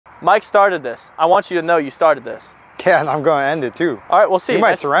Mike started this. I want you to know you started this. Yeah, and I'm going to end it too. All right, we'll see. You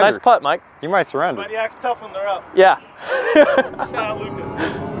might surrender. Nice putt, Mike. You might surrender. But he acts tough when they're up. Yeah. Shout out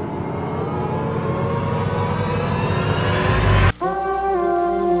Lucas.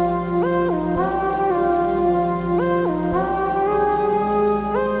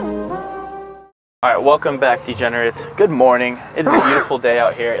 All right, welcome back, degenerates. Good morning. It is a beautiful day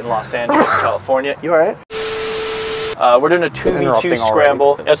out here in Los Angeles, California. You all right? We're doing a 2v2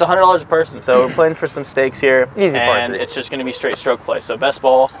 scramble. It's $100 a person, so we're playing for some stakes here. Easy part. And it's just going to be straight stroke play. So best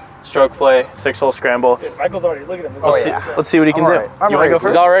ball, stroke play, 6-hole scramble. Dude, Michael's already, look at him. Let's see what he can do. You want to go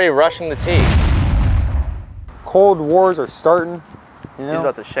first? He's already rushing the tee. Cold wars are starting. You know? He's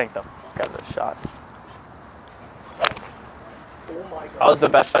about to shank the fuck out of this shot. Oh my God. That was the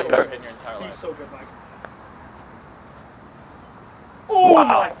best shot you've ever hit in your entire life. He's so good, Mike. Oh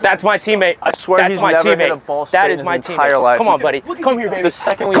Wow. That's my teamate. I swear that's he's my never teammate. hit a ball straight That in is my his entire teammate. life. Come on, buddy. Come here, baby. The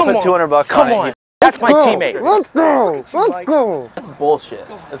second we Come put on. 200 bucks Come on on. it, That's my teammate. Let's go. Let's go. that's bullshit.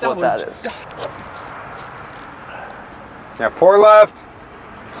 That's what that is. Yeah, 4 left.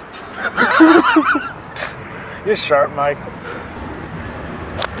 You're sharp, Mike.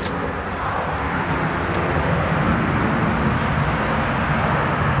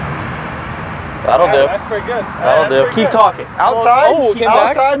 That'll do. That's pretty good. That'll do. Keep talking. Outside. Oh, came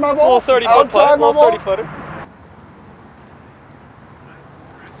back. Outside my ball. Little 30 foot Outside putt. my Little ball. 30 footer.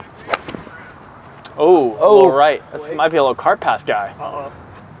 Oh, right. That might be a little cart path guy. Uh-oh.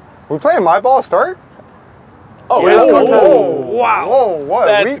 We playing my ball start? Oh, Yeah. it is cart path. Whoa, wow. Whoa, what?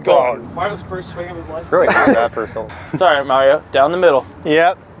 That's weak gone. ball. Mario's first swing of his life. Really not that first hole. It's all right, Mario. Down the middle.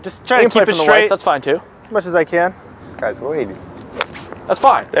 Yep. Just You trying can to play keep it from the whites. straight That's fine too. as much as I can. Guys, wait. That's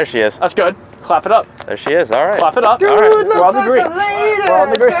fine. There she is. That's good. Clap it up. There she is. All right. Clap it up. Dude, All right. looks We're on the like green. a lady. We're on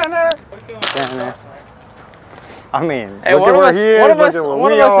the green. Damn it. I mean, Hey, look one at of where us, he is. one of look us, at where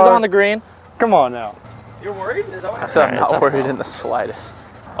one of we us is are. on the green. Come on now. You're worried? Is that what I said I'm Alright, not it's worried up. in the slightest.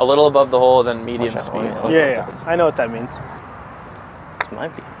 A little above the hole, then medium Watch out. speed. Yeah. I know what that means. This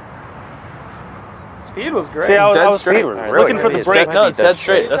might be. Speed was great. See, I Dead was straight. really looking good. for the It's break. dead- No, it's dead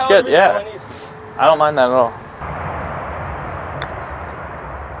straight. That's good. Yeah. I don't mind that at all.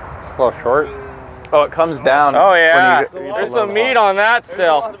 A little short. Oh, it comes down. Oh yeah. when you- There's some meat on that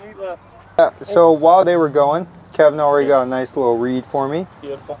still. So while they were going, Kevin already got a nice little read for me.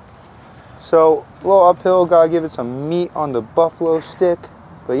 Beautiful. So a little uphill, gotta give it some meat on the buffalo stick.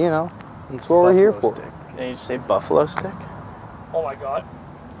 But you know, that's what we're here for. Can you say buffalo stick? Oh my God.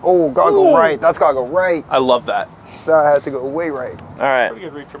 Oh, gotta go right. That's gotta go right. I love that. That had to go way right. All right. Pretty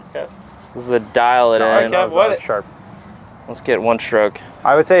good read from Kev. This is the dial it Alright, in. Kev. What? Sharp. Let's get one stroke.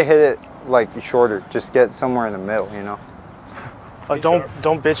 I would say hit it like shorter. Just get somewhere in the middle, you know? Oh, don't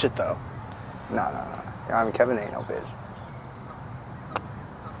bitch it though. No. I mean, Kevin ain't no bitch.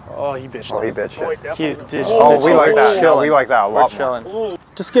 Oh, he bitched. Oh, he it. bitched it. He did. Oh, we like that. Chilling. We like that a We're lot more. chilling.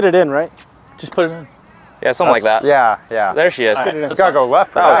 Just get it in, right? Just put it in. Yeah, something like that. Yeah. There she is. Alright. You gotta go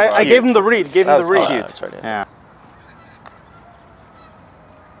left for That was that. I gave him the read. Gave him That the was read. cute. That's right, Yeah.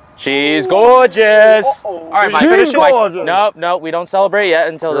 She's gorgeous. Uh-oh. All right, Mike. She's Finish it, Mike. gorgeous. No, we don't celebrate yet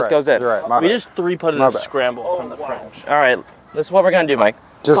until You're this right, goes in. You're right. My We bad. just three-putted My a bad. scramble from the French. All right, this is what we're gonna do, Mike.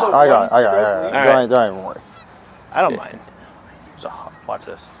 Just, I got it. Alright. Don't even worry. I don't mind. So, watch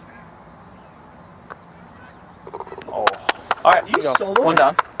this. Oh. All right, You go. solo? One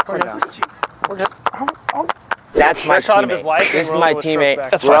down. We're down. That's my First shot of his teammate. life, This is and my roll a stroke teammate.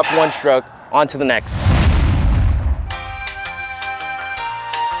 back. That's We're fine. up one stroke. On to the next.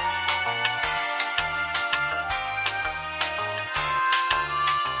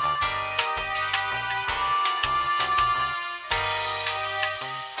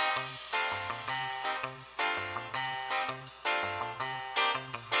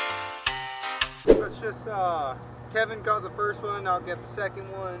 Let's just, Kevin got the first one, I'll get the second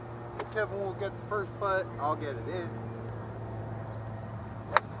one. Kevin will get the first putt, I'll get it in.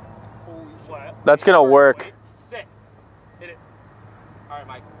 Holy shit. That's gonna work. Sit. Hit it. All right,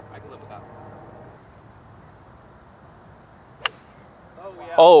 Mike. I can live with that. Oh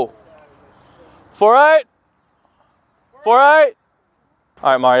yeah. Oh. 4-8. 4-8.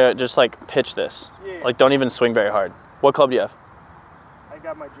 All right, Mario, just like pitch this. Yeah. Like, don't even swing very hard. What club do you have? I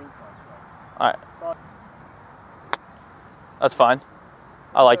got my dream club. All right. That's fine.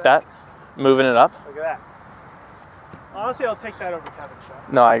 I like that. Moving it up. Look at that. Honestly, I'll take that over Kevin's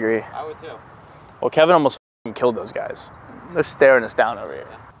shot. No, I agree. I would too. Well, Kevin almost f***ing killed those guys. They're staring us down over here.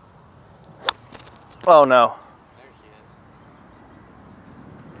 Oh, no. There she is.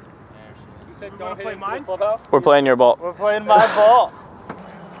 There she is. You said don't play mine? Clubhouse? We're playing your ball. We're playing my ball.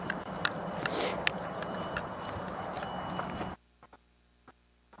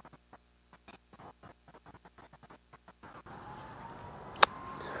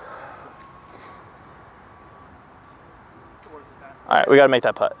 All right, we got to make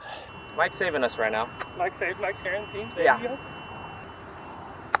that putt. Mike's saving us right now. Mike's carrying the team. Yeah.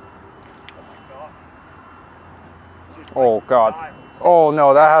 Oh God. Oh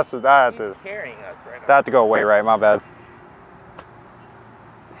no, that He's carrying us right now. that had to go away, right? My bad.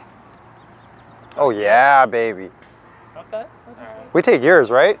 Oh yeah, baby. Okay. All right. We take yours,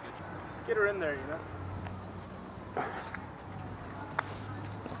 right? Just get her in there, you know.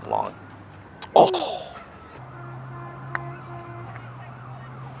 Long. Oh.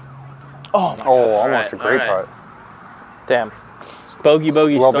 Oh my God. Almost a great putt. Damn. Bogey A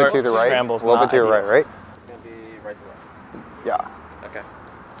little start. bit to the right. A Scramble's little bit not to your right, ideal. right? It's gonna be right to left. Yeah. Okay.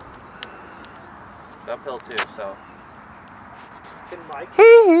 It's uphill too, so. Can Mike?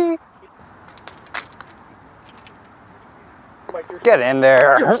 Hee. Mike, you're Get in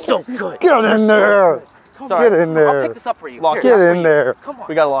there. So good. Get in there. Get in I'll there. pick this up for you. Lock Here, it. Get that's for in you. there. Come on.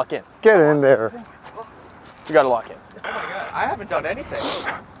 We got to lock in. Get in there. We got to lock in. Oh my God, I haven't done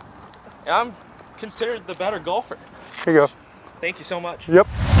anything. I'm considered the better golfer. Here you go. Thank you so much. Yep.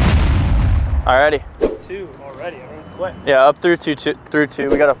 Alrighty. 2 already. Everyone's quick. Yeah, up through two.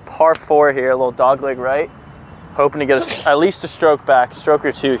 We got a par 4 here, a little dog leg right. Hoping to get at least a stroke back, stroke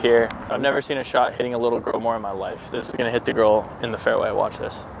or 2 here. I've never seen a shot hitting a little girl more in my life. This is gonna hit the girl in the fairway. Watch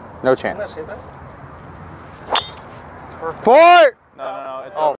this. No chance. Fort! No.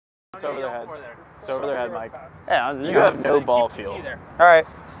 It's Oh. over. It's over their head. It's over their head, Mike. Yeah, You have no ball feel. All right.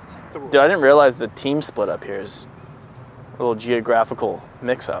 Dude, I didn't realize the team split up here is a little geographical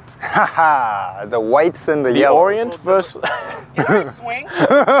mix-up. Haha, the whites and the The yellows. Orient versus. Can I swing?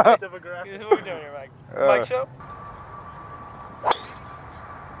 Demographic. What are we doing here, Mike? It's Mike show?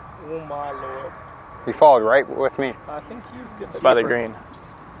 Oh my Lord. You followed right with me. I think he's good. It's by the green.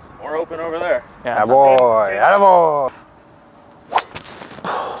 More open over there. Yeah. Attaboy, attaboy.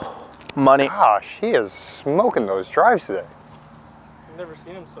 Money. Gosh, he is smoking those drives today. I've never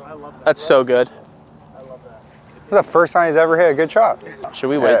seen him, so I love that. That's so good. I love that. This is the first time he's ever hit a good shot. Should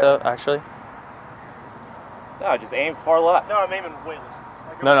we wait though, actually? No, just aim far left. No, I'm aiming way left.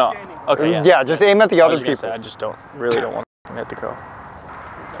 Like, No. I'm standing. Okay, yeah. Yeah, just aim at the I other was gonna people. say, I just really don't want to hit the girl.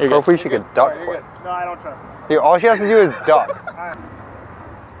 You're good. Hopefully she could duck Alright, you're quick. good. No, I don't trust him. Yeah, all she has to do is duck.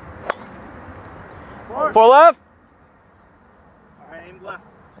 For left. I aimed left.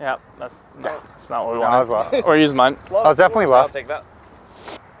 Yeah, that's not what we No, I was wanted. left. Or use mine. I was definitely I'll left. take that.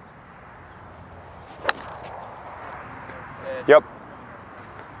 Yep.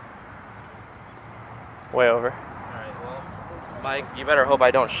 Way over. Alright, well, Mike, you better hope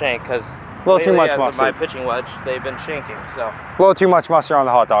I don't shank, because A little too much as of mustard. my pitching wedge, they've been shanking, so. A little too much mustard on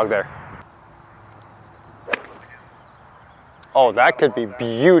the hot dog there. Oh, that could be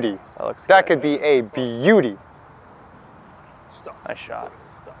beauty. That looks That good. could be a beauty. Nice shot.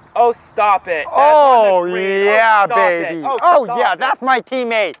 Oh, stop it. That's Oh, on the green. yeah, stop baby. It. Oh, stop yeah, it. that's my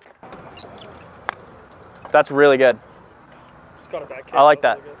teammate. That's really good. Just got a back kick. I like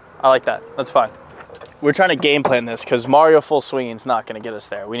that. I like that. That's fine. We're trying to game plan this because Mario full swinging is not going to get us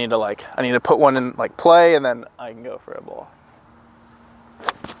there. We need to I need to put one in play and then I can go for a ball.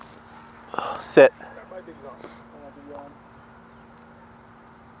 Sit.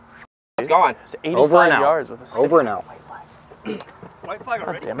 It's gone. It's 85 Over and out. yards with a 6. Over and out. White flag God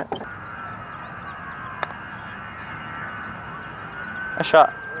already. damn it. Nice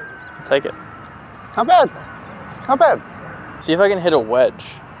shot. I'll take it. Not bad. Not bad. See if I can hit a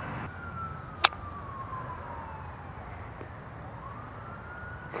wedge.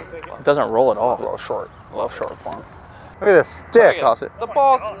 It doesn't roll at A all. little short. A little short for him. Look at this stick. Toss it. The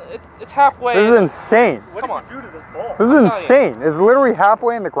ball, it's halfway. This is insane. What Come did on. you do to this ball? This is insane. It's literally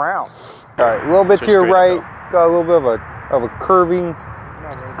halfway in the ground. All right, a little bit So to your straight right. Got a little bit of a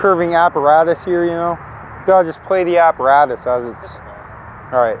curving apparatus here. You know, you gotta just play the apparatus as it's.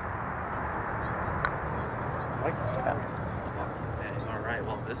 All right. All right,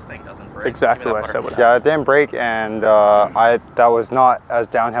 well, this thing doesn't break. That's exactly Give me what I that said putter. would happen. Yeah, it didn't break, and that was not as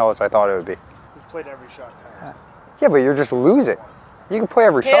downhill as I thought it would be. We've played every shot. Tyler. Yeah, but you're just losing. You can play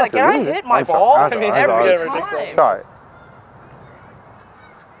every Yeah, shot. if can you're I losing. hit my I'm sorry, ball? I'm sorry, I'm sorry. Every sorry. time. It's all right.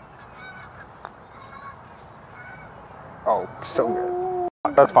 Oh, so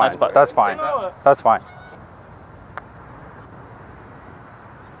good. That's fine. Nice putt. That's fine. That's fine.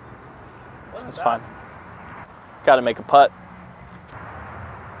 That's fine. Got to make a putt.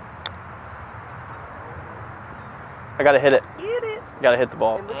 I got to hit it. Hit it. Got to hit the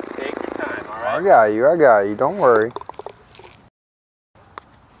ball. Take your time, all I right? got you. I got you. Don't worry.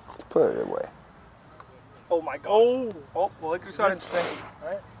 Put it away. Oh my god. Oh, well, it just got interesting.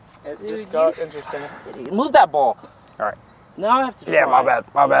 Right? It Dude, just got interesting. Move that ball. All right. Now I have to try. Yeah, my bad.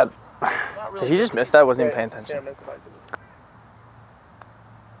 My bad. Not really. Did he just miss that? I wasn't even paying attention. Yeah, missed it by 2.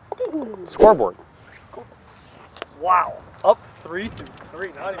 Scoreboard. Wow. Up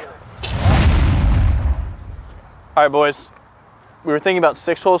 3-3. Not even. All right, boys. We were thinking about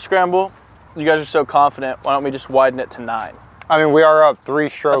 6-hole scramble. You guys are so confident. Why don't we just widen it to 9? I mean, we are up 3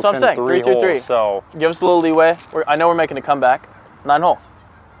 strokes That's what I'm saying. in 3 holes, 3-2-3. so Give us a little leeway. I know we're making a comeback. 9-hole.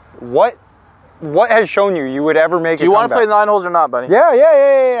 what has shown you would ever make a comeback? Do you want to play 9 holes or not, buddy?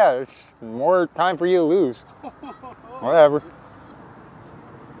 Yeah. It's just more time for you to lose. Whatever.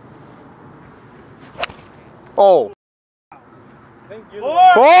 Oh.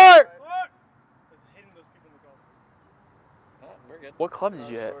 Four! What club did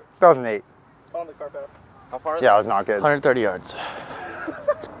you hit? 2008. It's on the carpet. How far is Yeah, it was not good. 130 yards.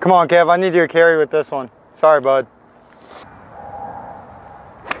 Come on, Kev. I need you to carry with this one. Sorry, bud.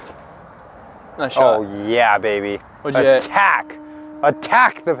 Nice shot. Oh, yeah, baby. What'd you hit? Attack.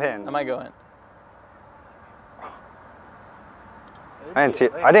 Attack the pin. Am I going? I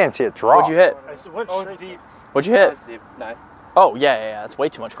didn't see it drop. What'd you hit? I went straight deep. What'd you hit? That's deep. 9. Oh, yeah. That's way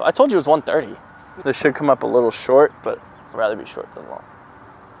too much. I told you it was 130. This should come up a little short, but I'd rather be short than long.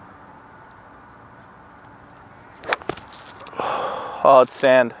 Oh, it's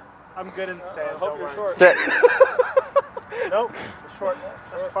sand. I'm good in the sand. Don't worry. Sit. Nope. It's short.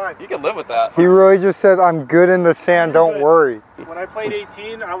 That's fine. You can live with that. He really just said, I'm good in the sand, don't worry. When I played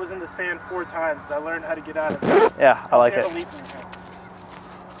 18, I was in the sand 4 times. I learned how to get out of it. Yeah, I like it. Never leave me.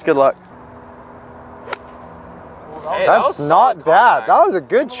 It's good luck. Hey, That's not bad. That was a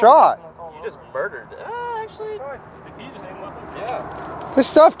good shot. You just murdered. Actually. Yeah. Good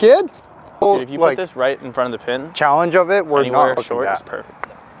stuff, kid. Dude, if you Like, put this right in front of the pin, challenge of it, we're anywhere not looking short bad. is perfect.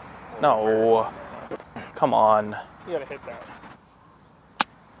 No. Come on. You gotta hit that.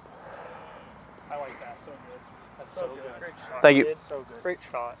 I like that. So good. That's so good. Great shot. Thank you. It's so good. Great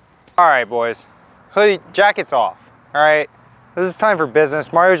shot. All right, boys. Hoodie, jacket's off. All right. This is time for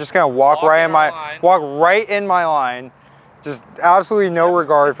business. Mario's just gonna walk right in my line. Just absolutely no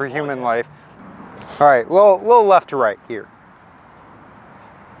regard for human life. All right, little left to right here.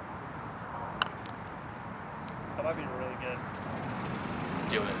 That might be really good.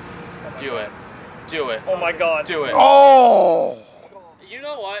 Do it. Do it. Do it. Oh my God. Do it. Oh! You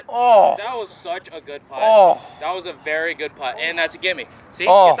know what? Oh! That was such a good putt. Oh! That was a very good putt. And that's a gimme. See?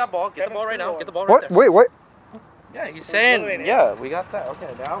 Oh. Get that ball. Get the ball right now. Get the ball right What? there. Wait, what? Yeah, he's saying. Yeah, we got that.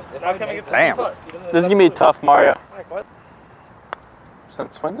 Okay, now. Now can I get the Damn. putt? This is going to be tough, Mario. Like, what?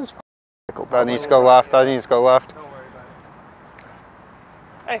 Since when does go That needs to go left. That needs to go left. Don't worry about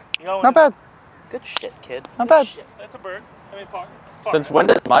it. Hey, you know Not bad. Good shit, kid. Not bad. That's a bird. I mean, park. Since when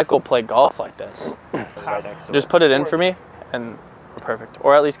does Michael play golf like this? Right next to Just put it in for me, and we're perfect.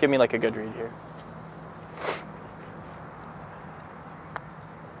 Or at least give me like a good read here.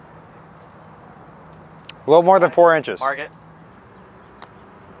 A little more than 4 inches. Mark it.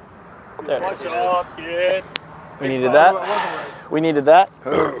 There it Watch is. up, kid. We needed that. We needed that.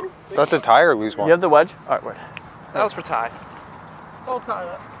 Let the tire lose one. You have the wedge? All right, word. That was for Ty. Don't tie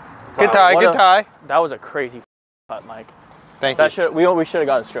that. Good tie, What good a- tie. That was a crazy putt, Mike. Thank That you. we should have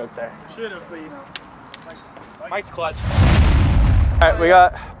got a stroke there. Should have, but you know. Mike's clutch. All right, we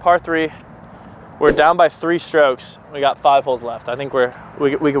got par 3. We're down by 3 strokes. We got 5 holes left. I think we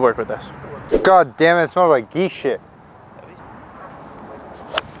could work with this. God damn it, it smells like geese shit.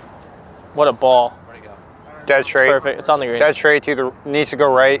 What a ball. Where'd he go? Dead straight. Perfect. It's on the green. Dead straight to the, needs to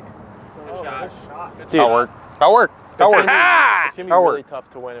go right. Good shot. Dude, That'll work. That'll work. That'll work. It's gonna be That'll really work. tough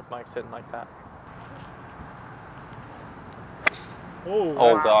to win if Mike's hitting like that. Oh,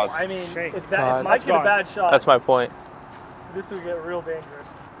 God. I mean, if God. Mike hit a bad shot, That's my point. this would get real dangerous.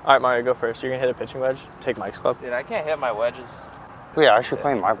 All right, Mario, go first. You're gonna hit a pitching wedge. Take Mike's club. Dude, I can't hit my wedges. Wait, I actually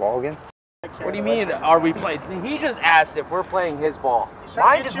playing my ball again? What do you mean, are we playing? He just asked if we're playing his ball.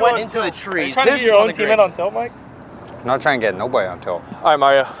 Mine just you went on into tilt. the trees. Trying to His get your is on own the teammate green. on tilt, Mike? I'm not trying to get nobody on tilt. All right,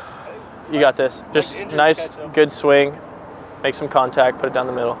 Mario, you got this. Just injured nice, catch up. good swing. Make some contact. Put it down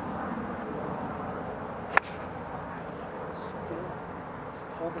the middle.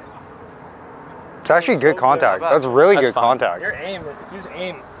 It's actually good contact. That's really That's good fine. contact. Your aim, if you use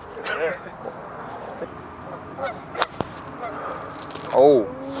aim, it's there. Oh,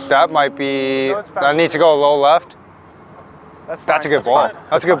 that might be, No, it's fine. that needs to go a little left. That's That's a good That's ball. fine.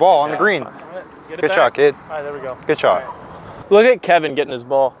 That's a good ball on the green. Get it Good back. shot, kid. All right, there we go. Good shot. Look at Kevin getting his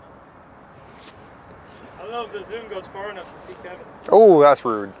ball. I don't know if the zoom goes far enough to see Kevin. Oh, that's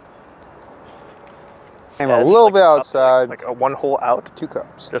rude. Came a Yeah, little just bit up, outside. Like a 1 hole out. 2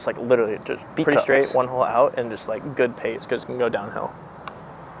 cups. Just like literally, just B pretty straight, cups. 1 hole out, and just like good pace because it can go downhill.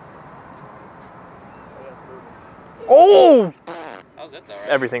 Oh! That was it though, right?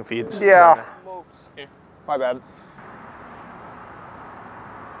 Everything feeds. Yeah. Smokes. My bad.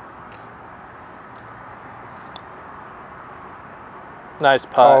 Nice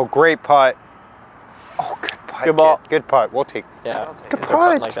putt. Oh, great putt. Oh, good putt. Good ball. Good putt. We'll take. Yeah. Good Putting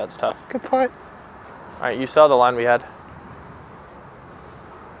putt. like that's tough. Good putt. All right, you saw the line we had.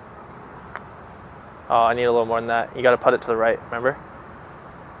 Oh, I need a little more than that. You got to putt it to the right, remember?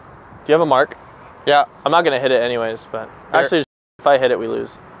 Do you have a mark? Yeah. I'm not going to hit it anyways, but actually, just, if I hit it, we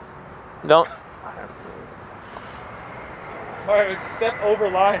lose. Don't. All right, step over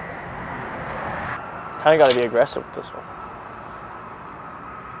lines. Kind of got to be aggressive with this one.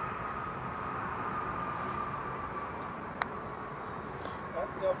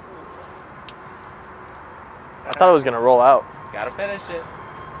 That's the absolute. I thought it was going to roll out. Gotta finish it.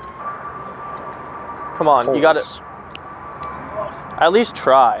 Come on, you got to at least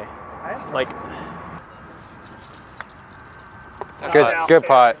try. Like, Good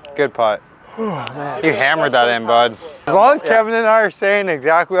putt. Good putt. You hammered that in, bud. As long as Kevin and I are saying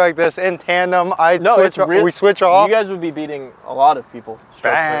exactly like this in tandem, we switch off. You guys would be beating a lot of people.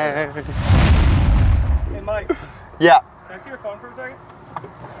 Bang. Hey, Mike. Yeah. Can I see your phone for a second?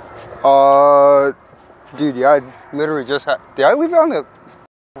 Dude, yeah, I literally just had. Did I leave it on the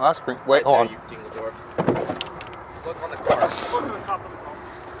last screen? Wait, hold on. You dingle. Look on the corner. Look at the top of the phone.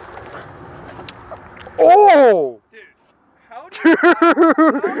 Oh! Dude, how do you have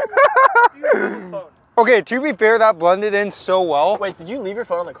a phone? Okay, to be fair, that blended in so well. Wait, did you leave your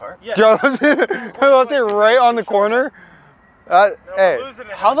phone on the cart? Yeah. I left it right on the corner. Hey.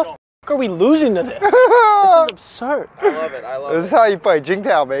 How the f are we losing to this? This is absurd. I love it. I love This it. is how you play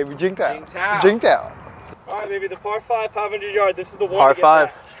Jingtao, baby. Jingtao. Jingtao. All right, baby, the par 5, 500 yard. This is the one. Par to get 5.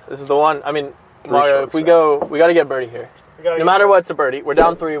 back. This is the one. I mean, Mario, if we go, we got to get birdie here. No matter what, it's a birdie. We're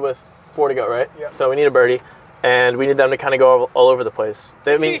down 3 with 4 to go, right? Yeah. So we need a birdie, and we need them to kind of go all over the place.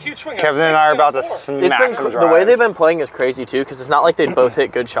 I mean, Kevin and I are about to smack some the drives. way they've been playing is crazy too, because it's not like they both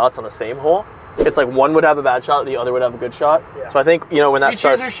hit good shots on the same hole. It's like one would have a bad shot, the other would have a good shot. Yeah. So I think, you know, when that We choose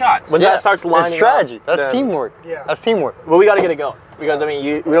starts, our shots. when that starts lining it's strategy. up, That's then- teamwork. Yeah. That's teamwork. Well, we got to get it going because I mean,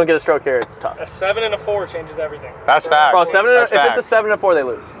 we don't get a stroke here, it's tough. A 7 and a 4 changes everything. That's fact. Bro, That's if it's a fact. 7 to 4, they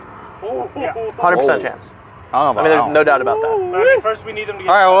lose. Yeah. 100% chance. I don't know I mean, there's about no doubt about that. I mean, first we need them to get.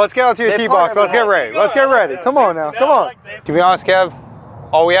 All right, well, let's get out to your They tee box. partner Let's get with ready. Let's get ready. Come on now. Come on. To be honest, Kev,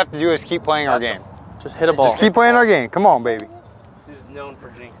 all we have to do is keep playing our game. Just hit a ball. Just keep playing our game. Come on, baby. This is known for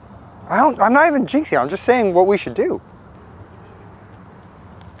jinx. I'm not even jinxing. I'm just saying what we should do.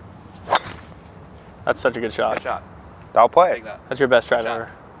 That's such a good shot. Good shot. I'll play. Take that. That's your best drive Shot.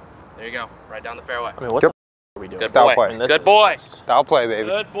 ever. There you go. Right down the fairway. I mean, what Yep. the are we doing? Good Foul boy. play. I mean, this Good is boy. just- I'll play, baby.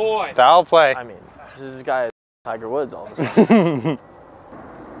 Good boy. I'll play. I mean, this guy is Tiger Woods all of a sudden.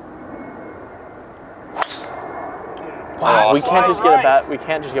 Wow, we can't just get a bad. We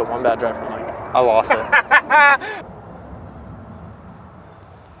can't just get one bad drive from Mike. I lost it.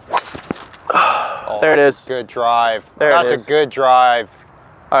 Oh, There it that's is. a good drive. There it That's is. a good drive.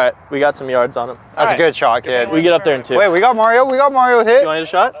 All right, we got some yards on him. That's a good shot, kid. We get up there in 2. Wait, we got Mario. We got Mario You hit. want to hit a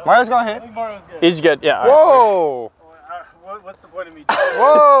shot? Mario's gonna hit. Mario's good. He's good. Yeah. all right. Whoa. What's the point of me? He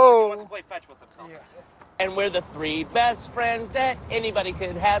Whoa. wants to play fetch with himself. And we're the 3 best friends that anybody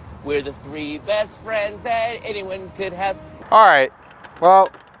could have. We're the 3 best friends that anyone could have. All right. Well,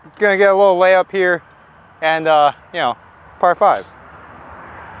 gonna get a little layup here, and you know, par 5.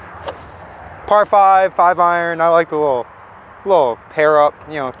 Par 5, 5 iron. I like the little pair up.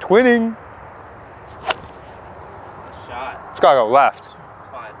 You know, twinning. Shot. It's gotta go left. It's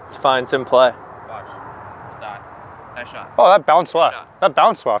fine. It's fine. It's in play. Watch. Die. Nice shot. Oh, that bounced left. Shot. That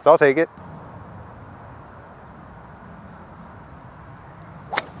bounced left. I'll take it.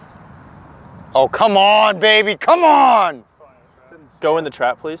 Oh, come on, baby. Come on. Go in the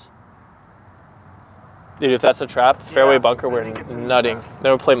trap, please. Dude, if that's a trap, fairway bunker, we're nutting.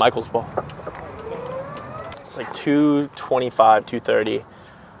 Then we'll play Michael's ball. It's like 225, 230.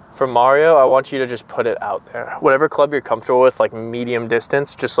 For Mario, I want you to just put it out there. Whatever club you're comfortable with, like medium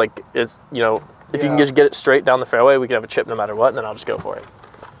distance, just like is, you know, if you can just get it straight down the fairway, we can have a chip no matter what, and then I'll just go for it.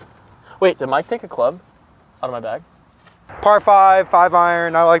 Wait, did Mike take a club out of my bag? Par 5, 5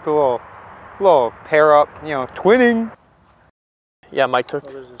 iron. I like the little pair up. You know, twinning. Yeah, Mike took.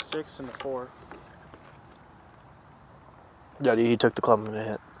 There's a 6 and a 4. Yeah, dude, he took the club I'm gonna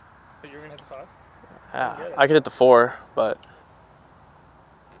hit. But you're gonna hit the 5. Yeah, I could hit the 4, but.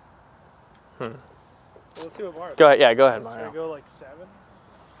 Well, let's see what Mario. Go ahead. Yeah, go ahead, Should I Mario. go like 7?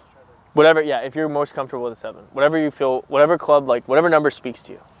 Whatever. Yeah, if you're most comfortable with a 7, whatever you feel, whatever club, like whatever number speaks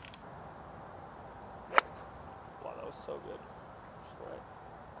to you. Wow, that was so good. Just right.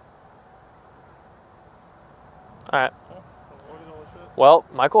 All right. Well,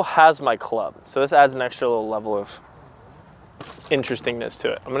 Michael has my club, so this adds an extra little level of interestingness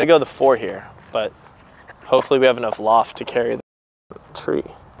to it. I'm gonna go the 4 here, but hopefully we have enough loft to carry tree.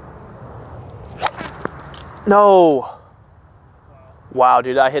 No. Wow,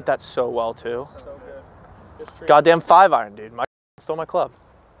 dude, I hit that so well too. So good. Goddamn 5-iron, dude. My stole my club.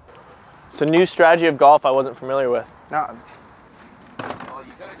 It's a new strategy of golf I wasn't familiar with. No. Well,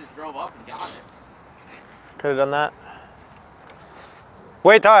 you could have just drove up and got it. Could have done that.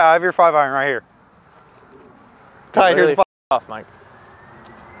 Wait, Ty, I have your 5-iron right here. Ty, here's the off, Mike.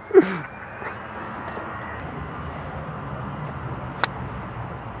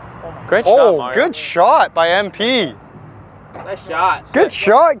 Great shot, Mario. Good shot by MP. Nice shot. Good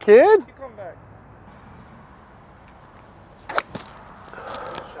shot, kid. Keep coming back.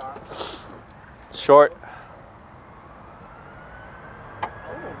 Good shot. Short.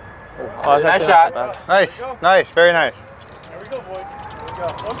 Oh, that's Nice actually shot. not that Nice, nice, very nice. There we go, boys. There we go.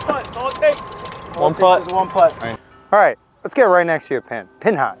 One putt. That's all it takes. bad. One putt. One putt. All right, let's get right next to your pin.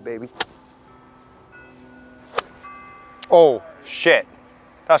 Pin high, baby. Oh, shit.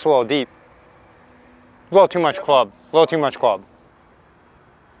 That's a little deep. A little too much club. A little too much club.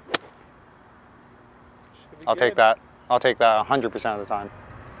 I'll take that. I'll take that 100% of the time.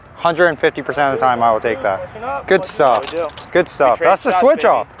 150% of the time I will take that. Good stuff. Good stuff. That's the switch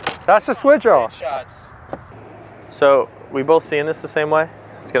off. That's the switch off. Shots. So we both seeing this the same way?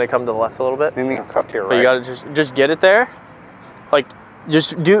 It's gonna come to the left a little bit. Maybe a cup here, But you right? gotta just get it there. Like,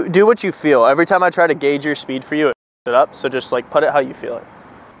 just do what you feel. Every time I try to gauge your speed for you, it up. So just like put it how you feel it.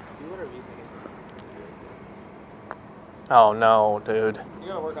 Oh no, dude. You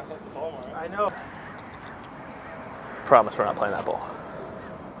gotta work on hitting the ball more, right? I know. Promise we're not playing that ball.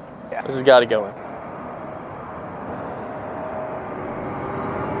 Yeah. This has got to go in.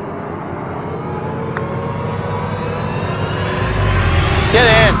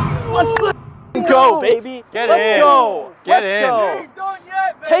 Get in. Let's go, baby. Get Let's in. go. Get Let's in. go. Ain't done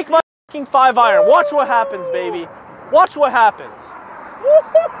yet, baby. Take my fucking 5-iron. Watch what happens, baby. Watch what happens.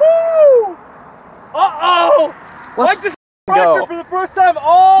 Woo-hoo-hoo! Uh-oh! Let's just go. for the first time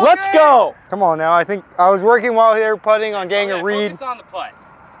all Let's game. go. Come on now. I think I was working while they were putting on getting a read. Focus on the putt.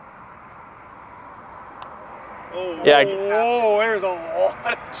 Oh, Yeah. oh, there's a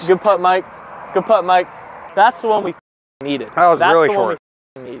lot of Good putt, Mike. Good putt, Mike. That's the one we needed. That was That's really the short.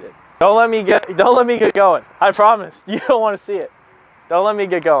 one we needed. Don't let me get going. I promise. You don't want to see it. Don't let me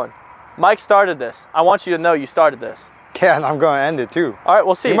get going. Mike started this. I want you to know you started this. Yeah, and I'm going to end it too. All right,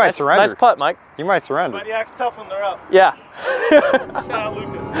 we'll see. You might nice, surrender. Nice putt, Mike. You might surrender. But he acts tough when they're up. Yeah. Shout out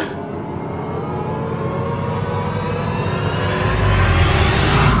Lucas.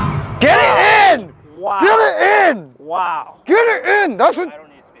 Get it in! Wow. Get it in! Wow. Get it in! That's what. I don't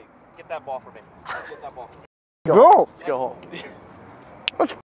need to speak. Get that ball for me. Get that ball for me. Go! Let's go home.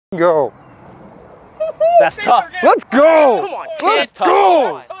 Let's go! That's tough. Let's go! Come on, Let's kid.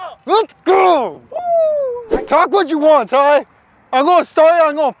 go! Let's go! Talk what you want, Ty. I'm gonna start it,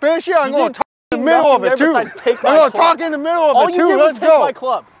 I'm gonna finish it, I'm You gonna did talk in the middle of nothing it there too. I'm besides take my gonna club. talk in the middle of All it you too. did was Let's take go. my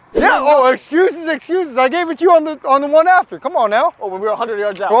club. Yeah, oh, excuses, excuses. I gave it to you on the one after. Come on now. Oh, when we were 100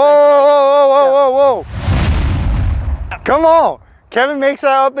 yards out. Whoa, whoa, whoa, whoa, whoa, whoa. Come on. Kevin makes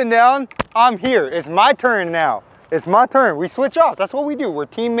that up and down. I'm here. It's my turn now. It's my turn. We switch off. That's what we do. We're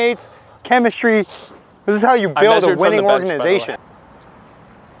teammates, chemistry. This is how you build a measured from winning the bench, by the way. organization.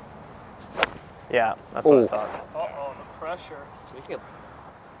 Yeah, that's what Ooh. I thought. Uh-oh, the pressure.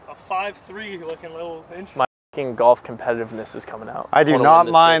 A 5'3" looking little inch. My fucking golf competitiveness is coming out. I do wanna not win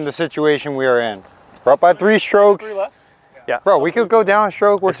this mind the situation we are in. We're up by 3 strokes. 3 left. Yeah. Bro, we could go down a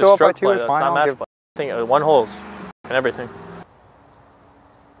stroke. We're It's a still up by stroke 2. play, It's though. fine. It's not I'll match give- play. I think 1 holes and everything.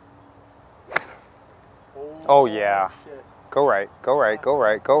 Oh, yeah. Shit. Go right, go right, go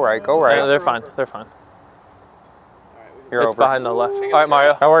right, go right, go right. Yeah, they're fine. They're fine. You're It's over. behind the left. All right,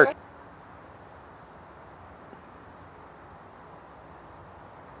 Mario. That worked.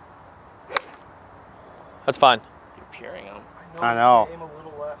 That's fine. You're peering him. I know. Aim a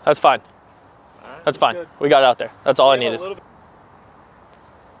little left. That's fine. That's fine. Good. We got out there. That's all I Aim a needed. little bit.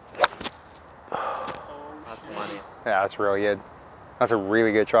 That's money. Yeah, that's really good. That's a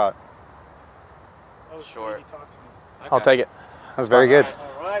really good shot. That was Short. sweet. He talked to me. I'll take it. That's very good.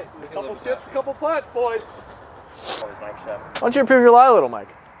 All right, a couple chips, a couple putts, boys. Always Mike Chef. Why don't you improve your lie a little, Mike?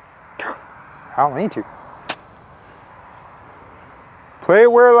 I don't need to. Play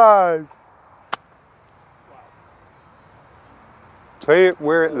it where it lies. Play it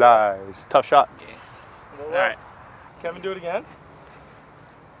where it lies. Tough shot. All right. Kevin, do it again.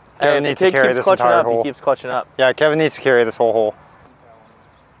 Kevin And the needs to kid carry keeps this clutching entire up. hole. He keeps clutching up. Yeah, Kevin needs to carry this whole hole.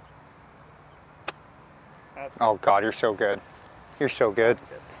 Oh God, you're so good. You're so good.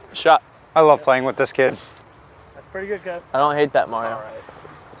 Shot. I love playing with this kid. That's pretty good, Kev. I don't hate that, Mario.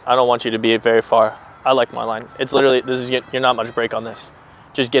 I don't want you to be very far. I like my line. It's literally, you're not much break on this.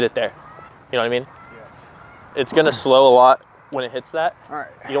 Just get it there. You know what I mean? Yeah. It's gonna slow a lot when it hits that. All right.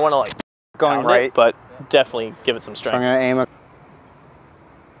 You don't want to like going right, it, but definitely give it some strength. So I'm gonna aim a.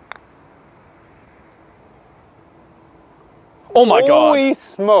 Oh my God! Holy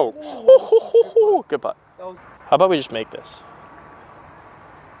smokes! Good putt. How about we just make this?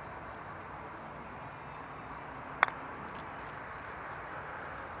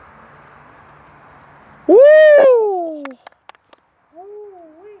 Woo!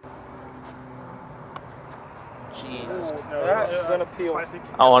 Jesus. That's gonna peel.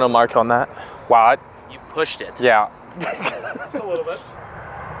 I want to mark on that. Wow. You pushed it. Yeah. Just a little bit.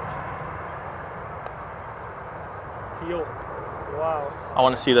 Peel. Wow. I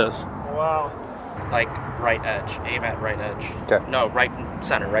want to see those. Wow. Like right edge. Aim at right edge. Okay. No, right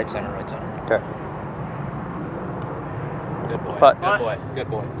center, right center, right center. Okay. Good boy. Putt. Good boy. Good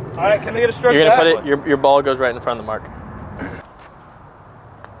boy. All right, can they get a stroke You're gonna back? put it. Your ball goes right in front of the mark.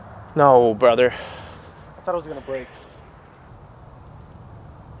 No, brother. I thought it was gonna break.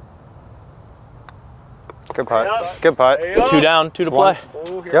 Good putt. Good putt. 2 down, 2 to play.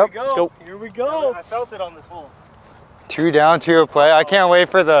 Oh, here Yep. we go. Let's go. Here we go. I felt it on this hole. 2 down, 2 to play. I can't wait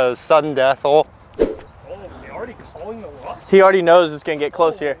for the sudden death hole. Oh, they already calling the loss? He already knows it's gonna get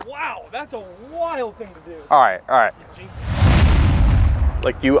close here. Wow, that's a wild thing to do. All right. All right.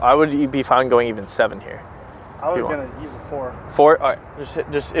 Like, I would be fine going even 7 here. I was You gonna use a 4. 4. All right.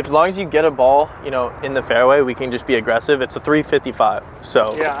 Just as long as you get a ball, you know, in the fairway, we can just be aggressive. It's a 355.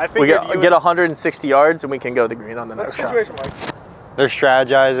 So Yeah, I we figured get 160 yards and we can go the green on the What's next the shot. situation, Mike? They're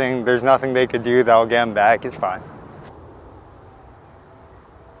strategizing. There's nothing they could do that'll get them back. It's fine.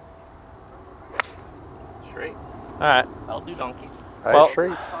 Straight. All right. I'll do donkey. Well-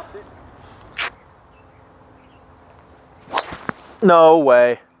 Straight. No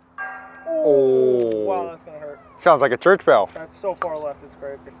way. Oh. Wow, that's gonna hurt. Sounds like a church bell. That's so far left, it's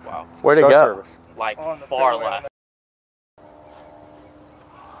crazy. Wow. Where'd it Let's go? Service. Like On the far fairway. left.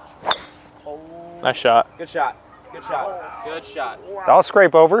 Oh. Nice shot. Good shot. Good shot. Good shot. That'll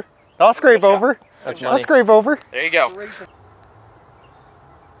scrape over. That'll scrape over. That's That'll money. scrape over. There you go.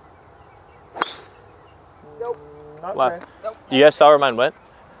 Not Left. great. Nope. You guys saw where mine went?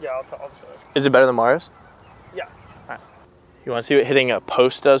 Yeah, I'll show it. Is it better than Mario's? Yeah. You want to see what hitting a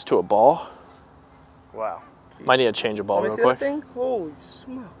post does to a ball? Wow. Might need to change a ball Let me real see quick. that thing? Holy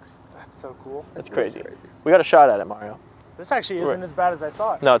smokes. That's so cool. That's crazy. We got a shot at it, Mario. This actually isn't Right. as bad as I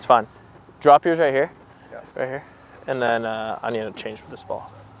thought. No, it's fine. Drop yours right here. Yeah. Right here. And then I need to change for this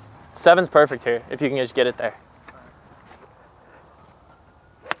ball. 7's perfect here, if you can just get it there.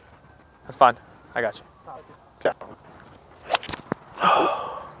 That's fine. I got you. Yeah.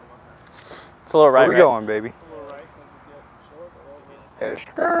 It's a little right. Where we going, baby? All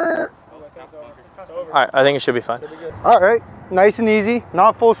right, I think it should be fine. All right. Nice and easy.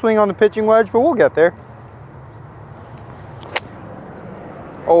 Not full swing on the pitching wedge, but we'll get there.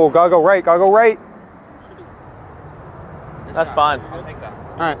 Oh, gotta go right. Gotta go right. That's fine. I'll take that.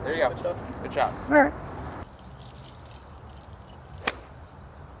 All right. There you go. Good shot. All right.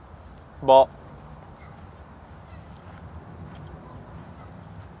 Ball.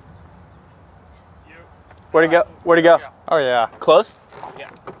 Where'd it go? Where'd it go? Oh yeah. Close? Yeah.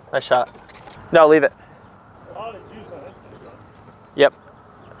 Nice shot. No, leave it. Yep.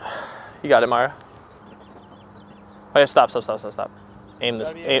 You got it, Mario. Oh yeah, stop. Aim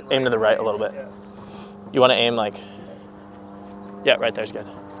this. Aim to the right a little bit. You want to aim like. Yeah, right there's good.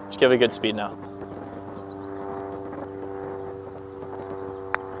 Just give it a good speed now.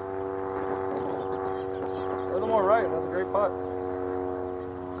 A little more right. That's a great putt.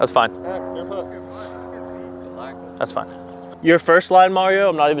 That's fine. Yeah, good putt. That's fine. Your first line, Mario,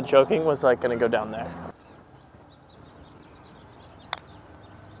 I'm not even joking, was like gonna go down there.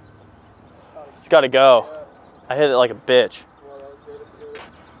 It's gotta go. I hit it like a bitch.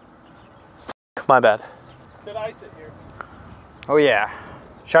 My bad. Could ice it here. Oh yeah.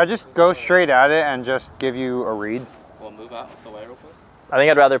 Should I just go straight at it and just give you a read? We'll move out the way real quick. I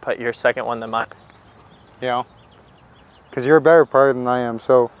think I'd rather put your second one than mine. You know? Because you're a better player than I am,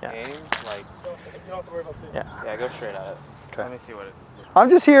 so. Yeah. Aim, like, You don't have to worry about this. yeah, go straight at it. Okay. Let me see what it I'm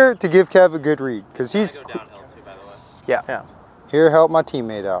just here to give Kev a good read, because I he's go downhill too, by the way. yeah. Yeah. Here to help my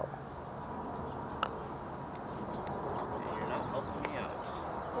teammate out. You're not helping me out.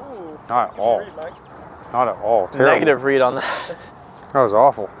 Ooh. Not at all. Read, Mike. Not at all. Terrible. Negative read on that. That was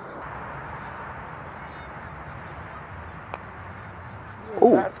awful.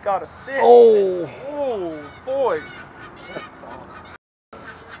 Ooh. That's got to sit. Oh. Oh, boy.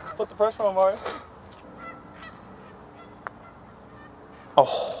 Put the pressure on, Mario.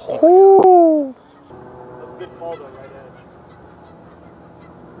 Oh. Ooh. good call though, right edge.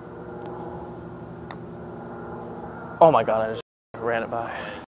 Oh my god, I just ran it by.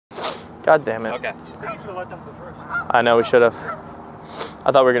 God damn it. Okay. I think you should have let them go first. I know we should have.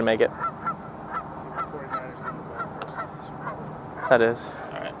 I thought we were gonna make it. That is.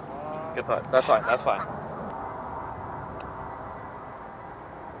 All right. Good putt. That's fine. That's fine.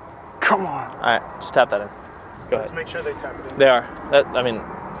 Come on. All right, just tap that in. Go Let's ahead. make sure they tap it in. They are. I mean,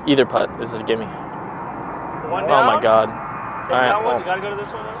 either putt is a gimme. One Oh down. my god. Take All right. that one. Oh. You gotta go to this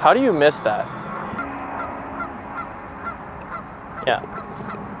one. Now? How do you miss that? Yeah.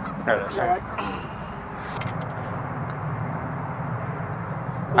 There it is.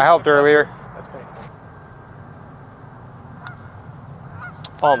 I helped earlier. That's painful.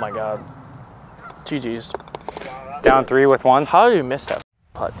 Oh my god. GG's. Down 3 with 1. How do you miss that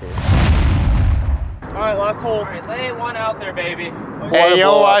putt, dude? All right, last hole. All right, lay one out there, baby. Hey,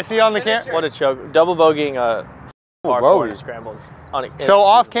 yo, blow I up. see on the camera. What a choke. Double bogeying a par 4 bogey. scrambles. So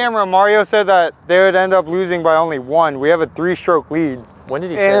off camera, Mario said that they would end up losing by only 1. We have a 3-stroke lead. When did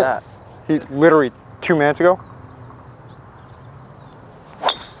he say that? He literally 2 minutes ago.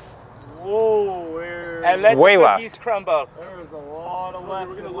 Whoa, where? And let Way the left. cookies crumble. There's a lot of left.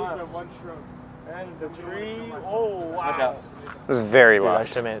 We're gonna lose by 1 stroke. And the tree. Oh wow. Watch out. It was very Dude, I left.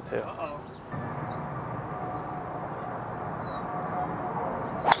 should have made it too. Uh-oh.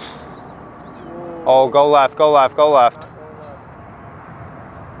 Oh, go left, go left, go left.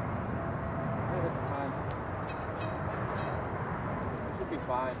 Should be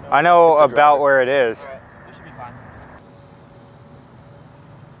fine. I know about where it is. All right. We should be fine.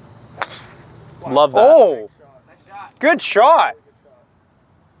 Love that. Oh, Nice shot. good shot.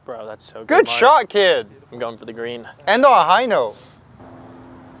 Bro, that's so good. Good Mario. shot, kid. I'm going for the green. And on a high note.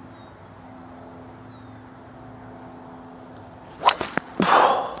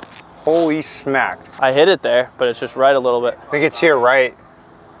 Holy smack. I hit it there, but it's just right a little bit. I think it's here, right?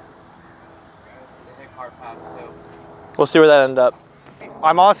 Big hard path too. We'll see where that ended up.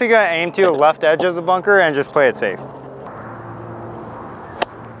 I'm also gonna aim to the left edge of the bunker and just play it safe.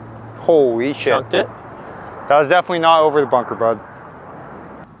 Holy shit. Chunked it. That was definitely not over the bunker, bud.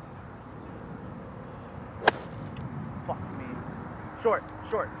 Fuck me. Short,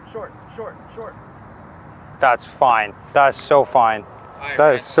 short, short, short, short. That's fine. That's so fine. All right, That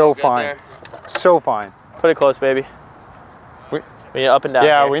Ryan, is so good fine. there. So fine. Put it close, baby. We- We need up and down.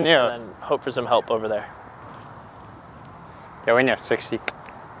 Yeah, here, we knew. And then hope for some help over there. Yeah, we need a 60.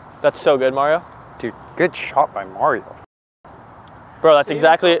 That's so good, Mario. Dude, good shot by Mario. Bro, that's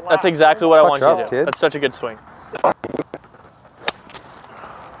exactly what I want you up, to do. kid. That's such a good swing.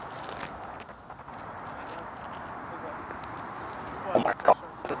 Oh my god.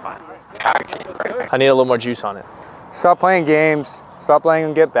 I need a little more juice on it. Stop playing games. Stop letting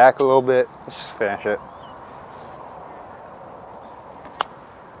them get back a little bit. Let's just finish it.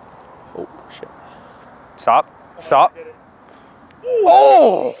 Oh shit. Stop. Stop.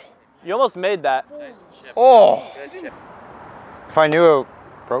 Oh! You almost made that. Nice chip. Oh! Good chip. If I knew it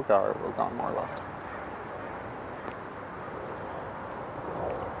broke that, I would have gone more left.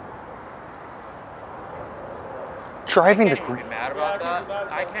 Driving the I can't even green. be mad about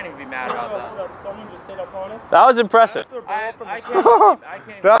that. I can't even be mad about that. Someone just stayed up on us. That was impressive. I can't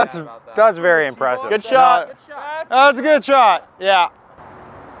even be That's mad about that. that's very impressive. Good shot. Good shot. That's a good shot. Yeah.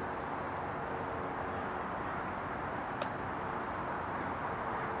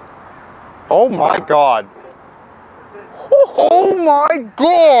 Oh my god. Oh my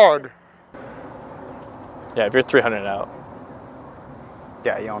god. Yeah, if you're 300 out.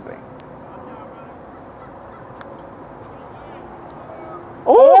 Yeah, you don't think.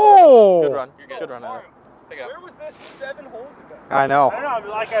 Oh! Good run. You're good. Good run, Adam. Pick it up. Where was this 7 holes ago? I know. I don't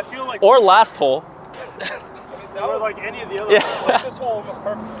know, like I feel like Or last hole. or like any of the other Yeah. ones. Like this hole almost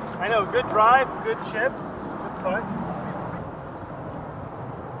perfect. I know, good drive, good chip, good cut.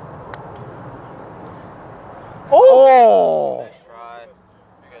 Oh! Nice try.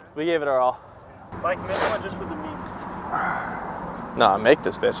 You're good. We gave it our all. Like this one just for the memes. Nah, make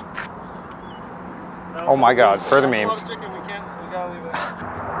this bitch. No, Oh my god, for the that's a lot memes. of chicken, we gotta leave it.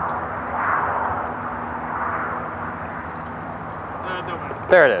 Don't matter.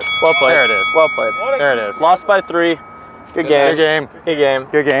 There it is. Well played. There it is. Well played. There it is. Lost by 3. Good game. Good game. Good game.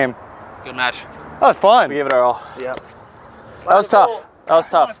 Good game. Good match. That was fun. We gave it our all. Yep. That was tough. That was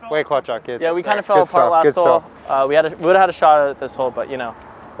tough. Way clutch out, kid. Yeah, we kind of fell Good apart stuff, last good hole. stuff. We would have had a shot at this hole, but you know,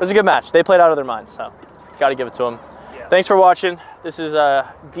 it was a good match. They played out of their minds, so got to give it to them. Yeah. Thanks for watching. This is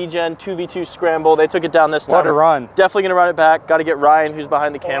Degen 2v2 scramble. They took it down this time. What a run. Definitely gonna run it back. Got to get Ryan, who's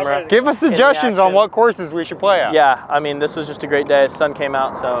behind the camera. Give us suggestions on action. what courses we should play at. Yeah, I mean, this was just a great day. The sun came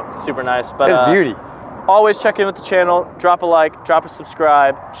out, so it's super nice. But It's beauty. Always check in with the channel, drop a like, drop a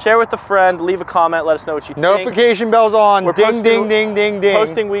subscribe, share with a friend, leave a comment, let us know what you think. Notification bells on. We're Ding, ding, ding, ding, ding.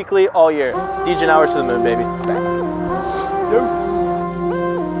 Posting weekly all year. Degen hours to the moon, baby.